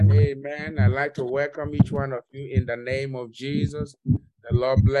Amen. I'd like to welcome each one of you in the name of Jesus. The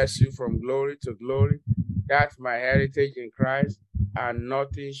Lord bless you from glory to glory. That's my heritage in Christ, and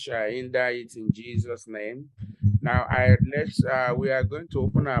nothing shall hinder it in Jesus' name. Now, we are going to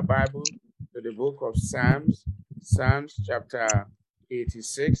open our Bible to the book of Psalms, Psalms chapter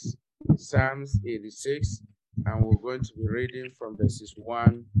 86, Psalms 86, and we're going to be reading from verses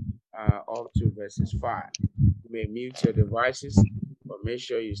 1 up to verses 5. You may mute your devices, but make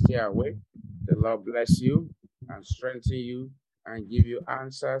sure you stay awake. The Lord bless you and strengthen you and give you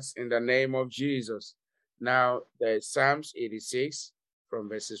answers in the name of Jesus. Now, the Psalms 86 from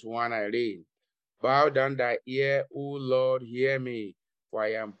verses 1 I read. Bow down thy ear, O Lord, hear me, for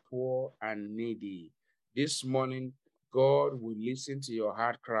I am poor and needy. This morning, God will listen to your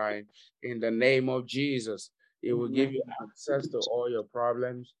heart cry in the name of Jesus. He will give you answers to all your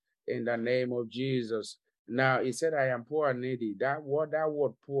problems in the name of Jesus. Now, he said, I am poor and needy. That word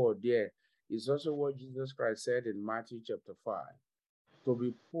poor there is also what Jesus Christ said in Matthew chapter 5. To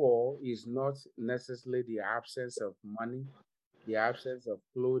be poor is not necessarily the absence of money, the absence of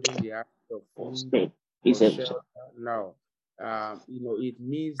clothing, the absence of food or shelter. No. It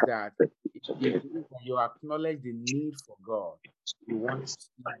means that you acknowledge the need for God. You want to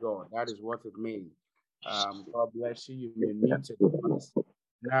see God. That is what it means. God bless you. You may meet your device.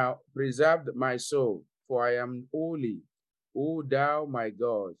 Now, preserve my soul, for I am holy. O thou, my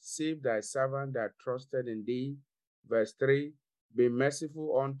God, save thy servant that trusted in thee. Verse 3, be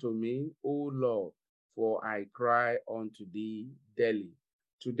merciful unto me, O Lord, for I cry unto thee daily.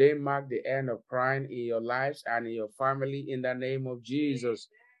 Today mark the end of crying in your lives and in your family in the name of Jesus.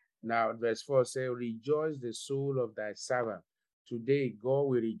 Now, verse 4 says, rejoice the soul of thy servant. Today, God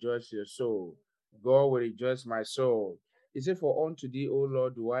will rejoice your soul. God will rejoice my soul. He said, for unto thee, O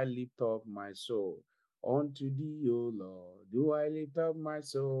Lord, do I lift up my soul. Unto thee, O Lord, do I lift up my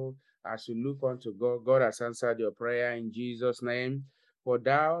soul. As you look unto God, God has answered your prayer in Jesus' name. For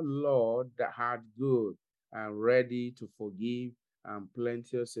thou, Lord, that art good and ready to forgive and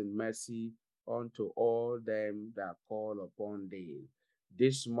plenteous in mercy unto all them that call upon thee.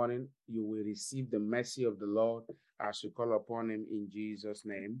 This morning, you will receive the mercy of the Lord as you call upon him in Jesus'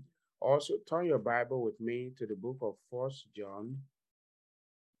 name. Also, turn your Bible with me to the book of 1 John.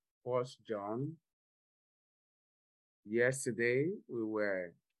 1 John. Yesterday, we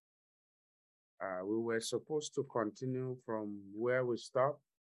were supposed to continue from where we stopped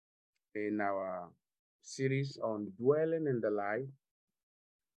in our series on dwelling in the light.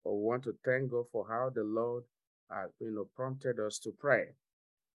 But we want to thank God for how the Lord prompted us to pray.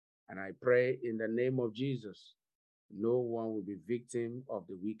 And I pray in the name of Jesus, no one will be victim of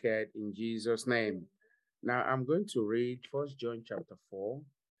the wicked in Jesus' name. Now I'm going to read 1 John chapter 4,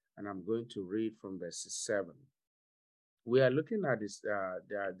 and I'm going to read from verse 7. We are looking at this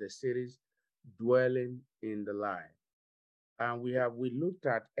the series dwelling in the light. And we looked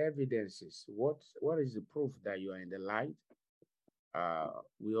at evidences. What is the proof that you are in the light?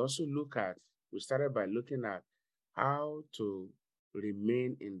 We started by looking at how to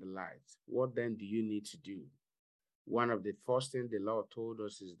remain in the light. What then do you need to do? One of the first things the Lord told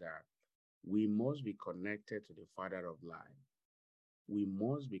us is that we must be connected to the Father of light. We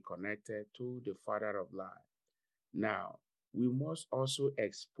must be connected to the Father of light. Now, we must also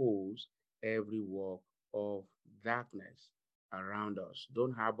expose every work of darkness around us.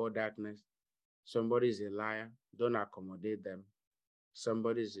 Don't harbor darkness. Somebody is a liar. Don't accommodate them.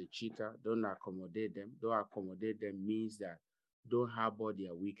 Somebody is a cheater. Don't accommodate them. Don't accommodate them means that don't harbor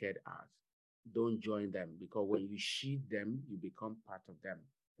their wicked acts. Don't join them, because when you sheed them, you become part of them.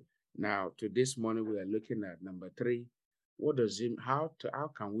 Now, to this morning, we are looking at number 3. How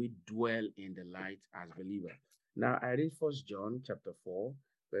can we dwell in the light as believers? Now, I read 1 John chapter 4,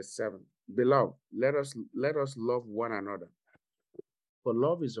 verse 7. Beloved, let us love one another, for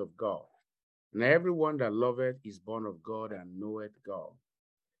love is of God. And everyone that loveth is born of God and knoweth God.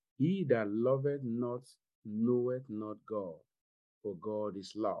 He that loveth not knoweth not God, for God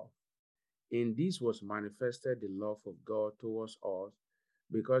is love. In this was manifested the love of God towards us,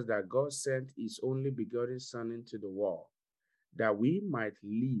 because that God sent his only begotten Son into the world, that we might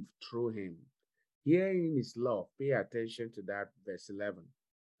live through him. Herein is love. Pay attention to that verse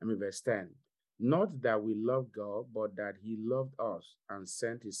 10. Not that we love God, but that he loved us and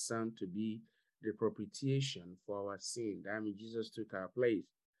sent his Son to be the propitiation for our sin. That means Jesus took our place.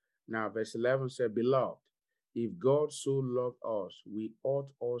 Now, verse 11 said, beloved, if God so loved us, we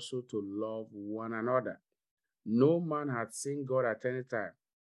ought also to love one another. No man hath seen God at any time.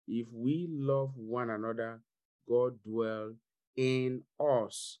 If we love one another, God dwells in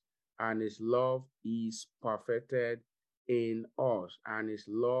us, and his love is perfected in us, and his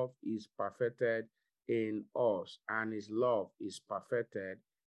love is perfected in us, and his love is perfected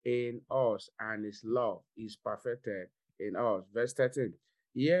in us, and his love is perfected in us. Verse 13.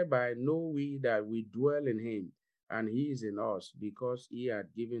 Hereby know we that we dwell in him, and he is in us, because he had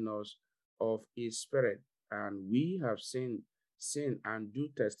given us of his Spirit. And we have seen and do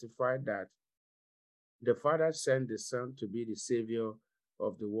testify that the Father sent the Son to be the Savior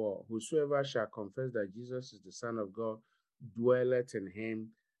of the world. Whosoever shall confess that Jesus is the Son of God dwelleth in him,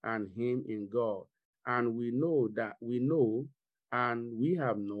 and him in God. And we know and we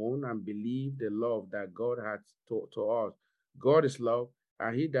have known and believed the love that God hath to us. God is love,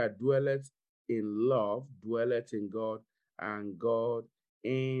 and he that dwelleth in love dwelleth in God, and God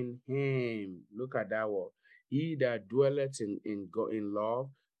in him. Look at that word. He that dwelleth in love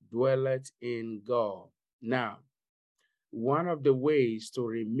dwelleth in God. Now, one of the ways to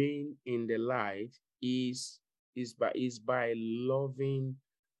remain in the light is by loving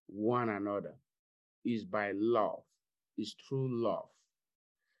one another. Is by love. Is true love.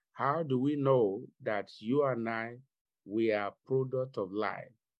 How do we know that you and I, we are product of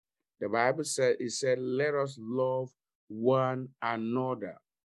life? The Bible said, let us love one another.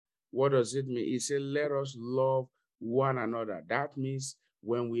 What does it mean? It said, let us love one another. That means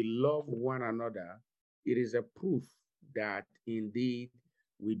when we love one another, it is a proof that indeed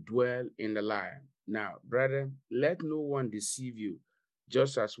we dwell in the light. Now, brethren, let no one deceive you,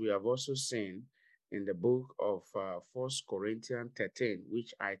 just as we have also seen in the book of 1 Corinthians 13,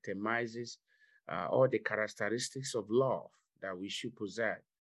 which itemizes all the characteristics of love that we should possess.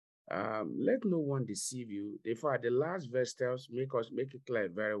 Let no one deceive you. Therefore, the last verse tells make it clear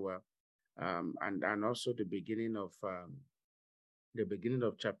very well, and also the beginning of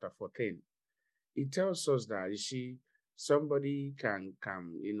chapter 14. It tells us that, you see, somebody can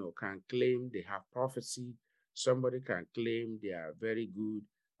claim they have prophecy. Somebody can claim they are very good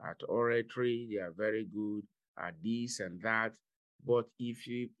at oratory. They are very good at this and that. But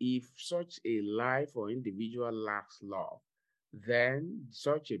if such a life or individual lacks love, then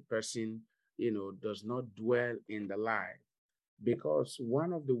such a person, does not dwell in the light. Because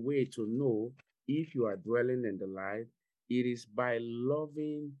one of the way to know if you are dwelling in the light, it is by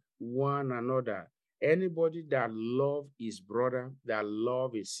loving one another. Anybody that love his brother, that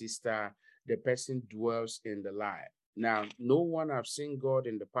love his sister, the person dwells in the light. Now, no one have seen God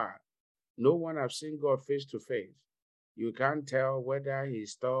in the past. No one have seen God face to face. You can't tell whether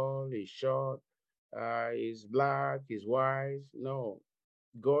he's tall, he's short, he's black, he's white. No,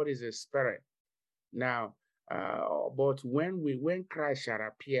 God is a spirit. Now, but when Christ shall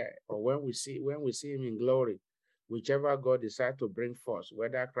appear, or when we see him in glory, whichever God decide to bring forth,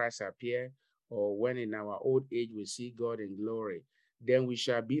 whether Christ appear or when in our old age we see God in glory, then we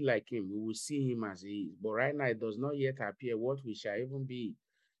shall be like him. We will see him as he is. But right now it does not yet appear what we shall even be.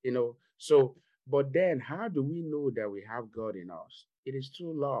 So but then how do we know that we have God in us? It is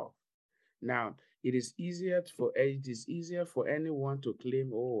through love. Now, it is easier for anyone to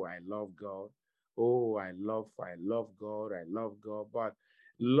claim, oh, I love God. Oh, I love God. I love God. But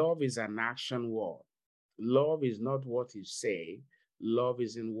love is an action word. Love is not what you say. Love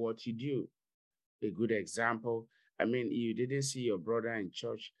is in what you do. A good example, I mean, you didn't see your brother in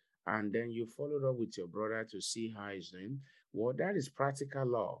church and then you followed up with your brother to see how he's doing. Well, that is practical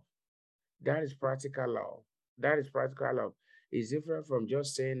love. That is practical love. That is practical love. It's different from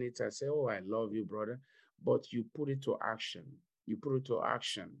just saying it and say, oh, I love you, brother. But you put it to action. You put it to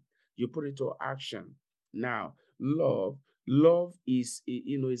action. You put it to action. Now, love is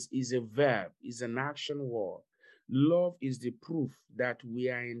a verb, is an action word. Love is the proof that we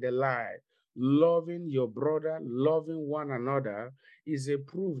are in the light. Loving your brother, loving one another is a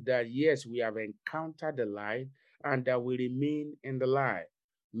proof that yes, we have encountered the light and that we remain in the light.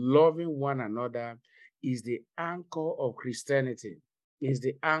 Loving one another is the anchor of Christianity. Is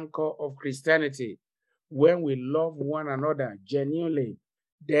the anchor of Christianity. When we love one another genuinely,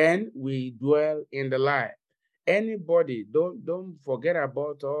 then we dwell in the light. Anybody, don't forget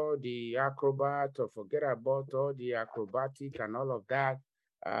about all the acrobat or forget about all the acrobatic and all of that,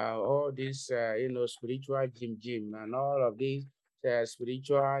 all this spiritual gym and all of these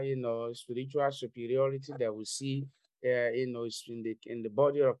spiritual superiority that we see in the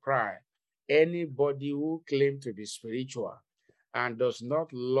body of Christ. Anybody who claims to be spiritual and does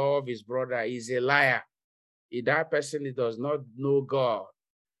not love his brother is a liar. If that person does not know God.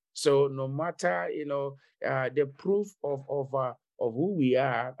 So no matter the proof of who we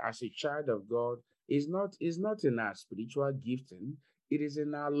are as a child of God is not in our spiritual gifting. It is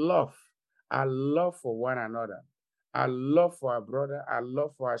in our love for one another, our love for our brother, our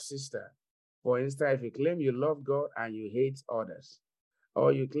love for our sister. For instance, if you claim you love God and you hate others,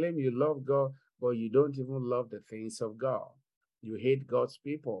 or you claim you love God, but you don't even love the things of God, you hate God's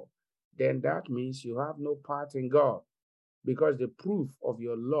people, then that means you have no part in God. Because the proof of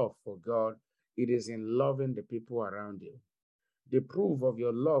your love for God, it is in loving the people around you. The proof of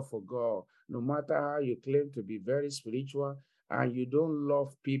your love for God, no matter how you claim to be very spiritual and you don't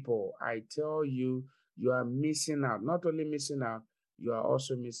love people, I tell you, you are missing out. Not only missing out, you are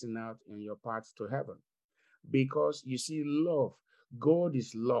also missing out in your path to heaven. Because you see, love, God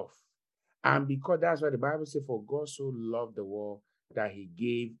is love. And because that's why the Bible says, for God so loved the world that he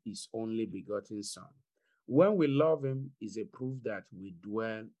gave his only begotten Son. When we love him, is a proof that we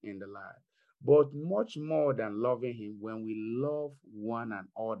dwell in the light. But much more than loving him, when we love one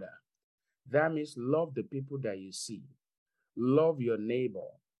another, that means love the people that you see, love your neighbor,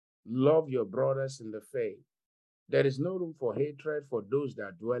 love your brothers in the faith. There is no room for hatred for those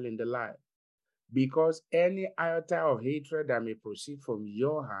that dwell in the light, because any iota of hatred that may proceed from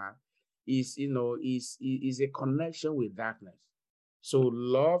your heart is, is a connection with darkness. So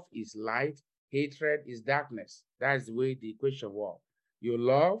love is light, hatred is darkness. That's the way the equation works. You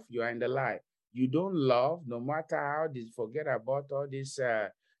love, you are in the light. You don't love, no matter how this, forget about all this,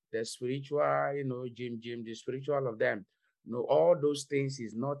 the spiritual, Jim, the spiritual of them. No, all those things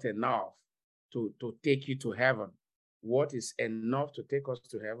is not enough to take you to heaven. What is enough to take us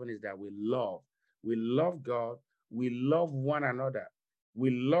to heaven is that we love. We love God. We love one another. We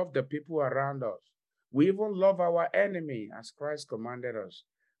love the people around us. We even love our enemy as Christ commanded us.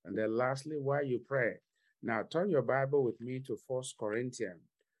 And then lastly, while you pray, now turn your Bible with me to 1 Corinthians.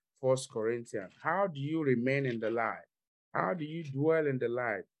 1 Corinthians. How do you remain in the light? How do you dwell in the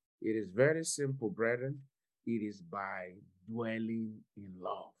light? It is very simple, brethren. It is by dwelling in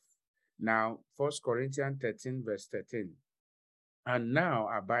love. Now, 1 Corinthians 13, verse 13. And now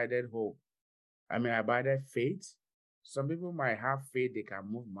abided hope. Abided faith. Some people might have faith they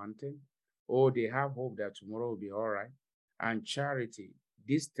can move mountain, or they have hope that tomorrow will be all right. And charity,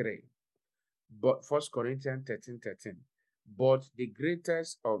 these three. But 1 Corinthians 13, 13. But the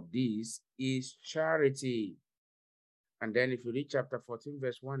greatest of these is charity. And then if you read chapter 14,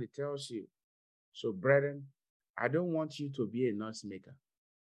 verse 1, it tells you, so brethren, I don't want you to be a noisemaker.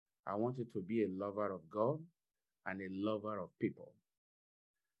 I want you to be a lover of God and a lover of people.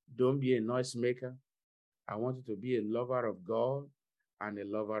 Don't be a noisemaker. I want you to be a lover of God and a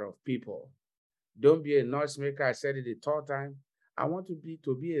lover of people. Don't be a noisemaker. I said it the third time. I want to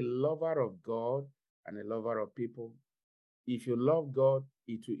be a lover of God and a lover of people. If you love God,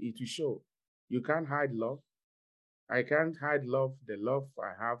 it will show. You can't hide love. I can't hide love, the love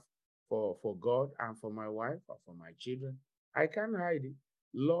I have for God and for my wife or for my children. I can't hide it.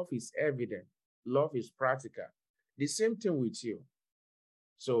 Love is evident. Love is practical. The same thing with you.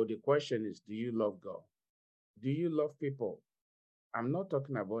 So the question is, do you love God? Do you love people? I'm not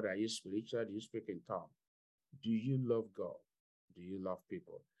talking about, are you spiritual? Do you speak in tongues? Do you love God? Do you love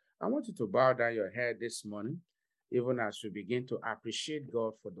people? I want you to bow down your head this morning, even as we begin to appreciate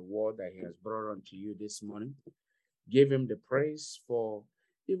God for the word that he has brought unto you this morning. Give him the praise for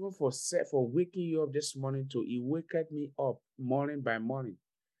waking you up this morning. He waked me up morning by morning.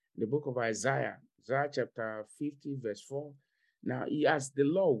 The book of Isaiah chapter 50, verse 4. Now, as the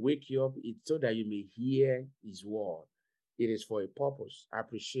Lord wake you up, it's so that you may hear his word. It is for a purpose.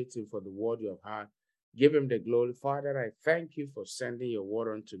 Appreciate him for the word you have heard. Give him the glory. Father, I thank you for sending your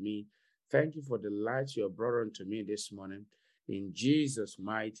word unto me. Thank you for the light you have brought unto me this morning. In Jesus'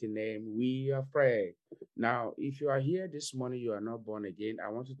 mighty name, we are prayed. Now, if you are here this morning, you are not born again, I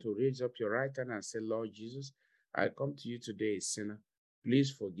want you to raise up your right hand and say, Lord Jesus, I come to you today a sinner.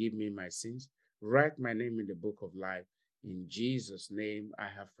 Please forgive me my sins. Write my name in the book of life. In Jesus' name, I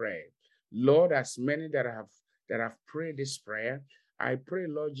have prayed. Lord, as many that have prayed this prayer, I pray,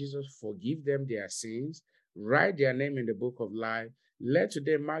 Lord Jesus, forgive them their sins. Write their name in the book of life. Let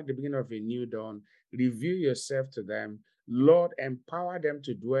today mark the beginning of a new dawn. Reveal yourself to them. Lord, empower them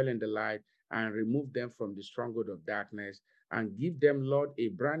to dwell in the light and remove them from the stronghold of darkness, and give them, Lord, a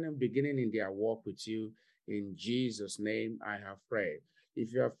brand new beginning in their walk with you. In Jesus' name, I have prayed.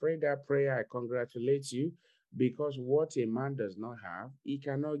 If you have prayed that prayer, I congratulate you, because what a man does not have, he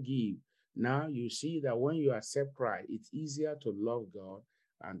cannot give. Now you see that when you accept Christ, it's easier to love God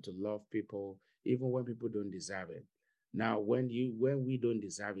and to love people, even when people don't deserve it. Now, when we don't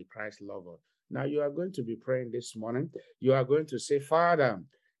deserve it, Christ loves us. Now you are going to be praying this morning. You are going to say, Father,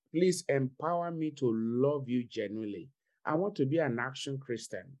 please empower me to love you genuinely. I want to be an action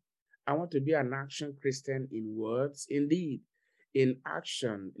Christian. I want to be an action Christian in words, indeed, in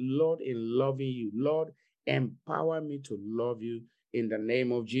action. Lord, in loving you. Lord, empower me to love you in the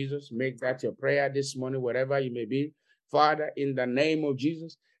name of Jesus. Make that your prayer this morning, wherever you may be. Father, in the name of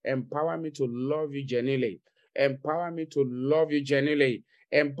Jesus, empower me to love you genuinely. Empower me to love you genuinely.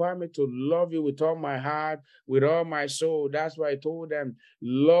 Empower me to love you with all my heart, with all my soul. That's why I told them,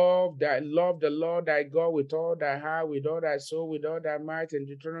 love the Lord thy God with all thy heart, with all thy soul, with all thy might. In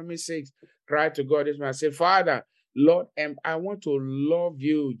Deuteronomy 6, cry to God this man. Say, Father, Lord, I want to love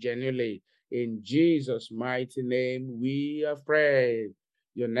you genuinely. In Jesus' mighty name, we are prayed.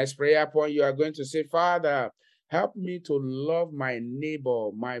 Your next prayer point, you are going to say, Father, help me to love my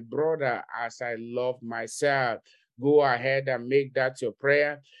neighbor, my brother, as I love myself. Go ahead and make that your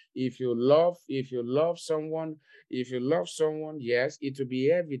prayer. If you love someone, yes, it will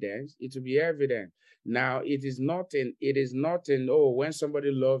be evident. It will be evident. Now, it is not in, oh, when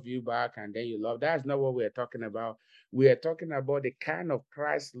somebody loves you back and then you love. That's not what we are talking about. We are talking about the kind of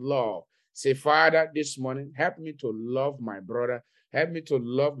Christ love. Say, Father, this morning, help me to love my brother. Help me to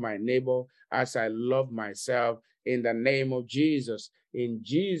love my neighbor as I love myself, in the name of Jesus. In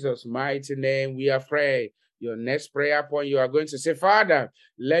Jesus' mighty name, we are praying. Your next prayer point, you are going to say, Father,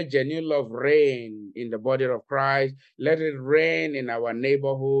 let genuine love reign in the body of Christ. Let it reign in our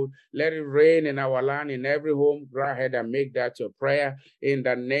neighborhood. Let it reign in our land, in every home. Go ahead and make that your prayer. In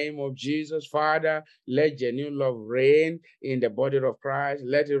the name of Jesus, Father, let genuine love reign in the body of Christ.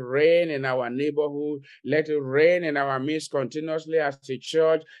 Let it reign in our neighborhood. Let it reign in our midst continuously as a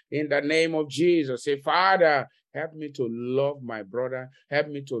church. In the name of Jesus, say, Father, help me to love my brother. Help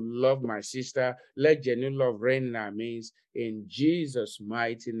me to love my sister. Let genuine love reign in our midst. In Jesus'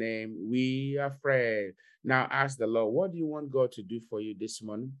 mighty name, we are prayed. Now ask the Lord, what do you want God to do for you this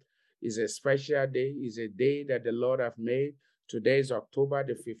morning? It's a special day. It's a day that the Lord have made. Today is October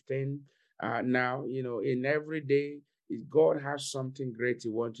the 15th. Now, in every day, God has something great He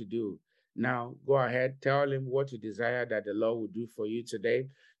wants to do. Now, go ahead, tell Him what you desire that the Lord will do for you today.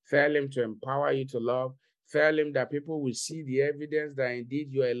 Tell Him to empower you to love. Tell Him that people will see the evidence that indeed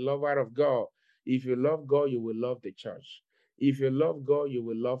you are a lover of God. If you love God, you will love the church. If you love God, you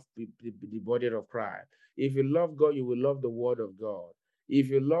will love the body of Christ. If you love God, you will love the word of God. If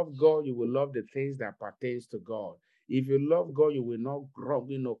you love God, you will love the things that pertains to God. If you love God, you will not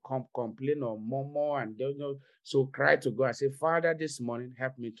grumble, complain or murmur and don't know. So cry to God and say, Father, this morning,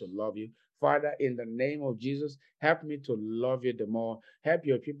 help me to love you. Father, in the name of Jesus, help me to love you the more. Help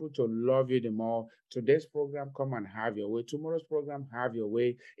your people to love you the more. Today's program, come and have your way. Tomorrow's program, have your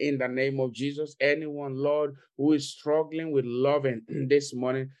way. In the name of Jesus, anyone, Lord, who is struggling with loving this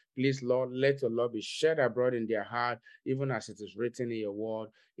morning, please, Lord, let your love be shed abroad in their heart, even as it is written in your word.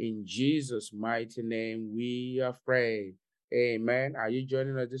 In Jesus' mighty name, we are prayed. Amen. Are you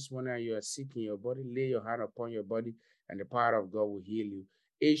joining us this morning and you are sick in your body? Lay your hand upon your body and the power of God will heal you.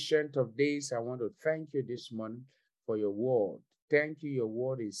 Ancient of days, I want to thank you this morning for your word. Thank you. Your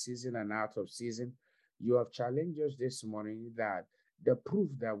word is season and out of season. You have challenged us this morning that the proof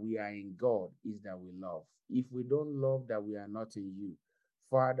that we are in God is that we love. If we don't love, that we are not in you.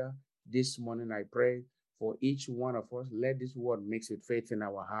 Father, this morning I pray for each one of us. Let this word mix with faith in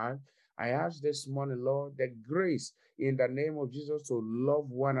our heart. I ask this morning, Lord, that grace in the name of Jesus to love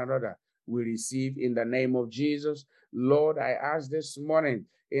one another we receive in the name of Jesus. Lord, I ask this morning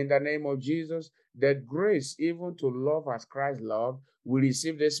in the name of Jesus that grace even to love as Christ loved we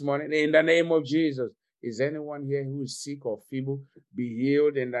receive this morning in the name of Jesus. Is anyone here who is sick or feeble? Be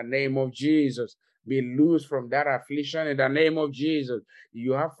healed in the name of Jesus. Be loosed from that affliction in the name of Jesus.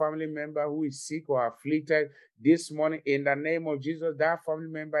 You have family member who is sick or afflicted this morning in the name of Jesus. That family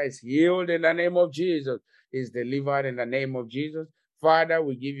member is healed in the name of Jesus. Is delivered in the name of Jesus. Father,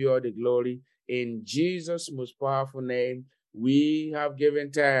 we give you all the glory. In Jesus' most powerful name, we have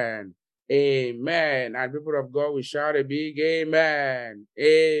given thanks. Amen. And people of God, we shout a big amen.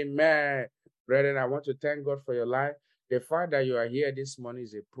 Amen. Brethren, I want to thank God for your life. The fact that you are here this morning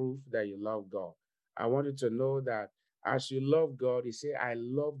is a proof that you love God. I want you to know that as you love God, He said, I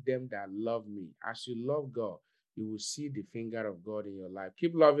love them that love me. As you love God, you will see the finger of God in your life.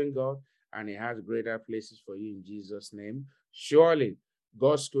 Keep loving God, and He has greater places for you in Jesus' name. Surely,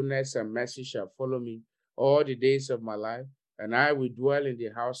 God's goodness and mercy shall follow me all the days of my life, and I will dwell in the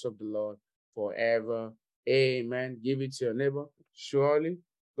house of the Lord forever. Amen. Give it to your neighbor. Surely,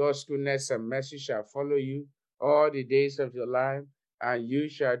 God's goodness and mercy shall follow you all the days of your life, and you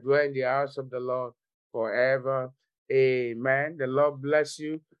shall dwell in the house of the Lord forever. Amen. The Lord bless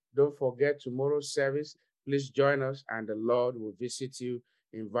you. Don't forget tomorrow's service. Please join us, and the Lord will visit you.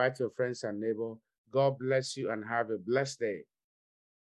 Invite your friends and neighbor. God bless you and have a blessed day.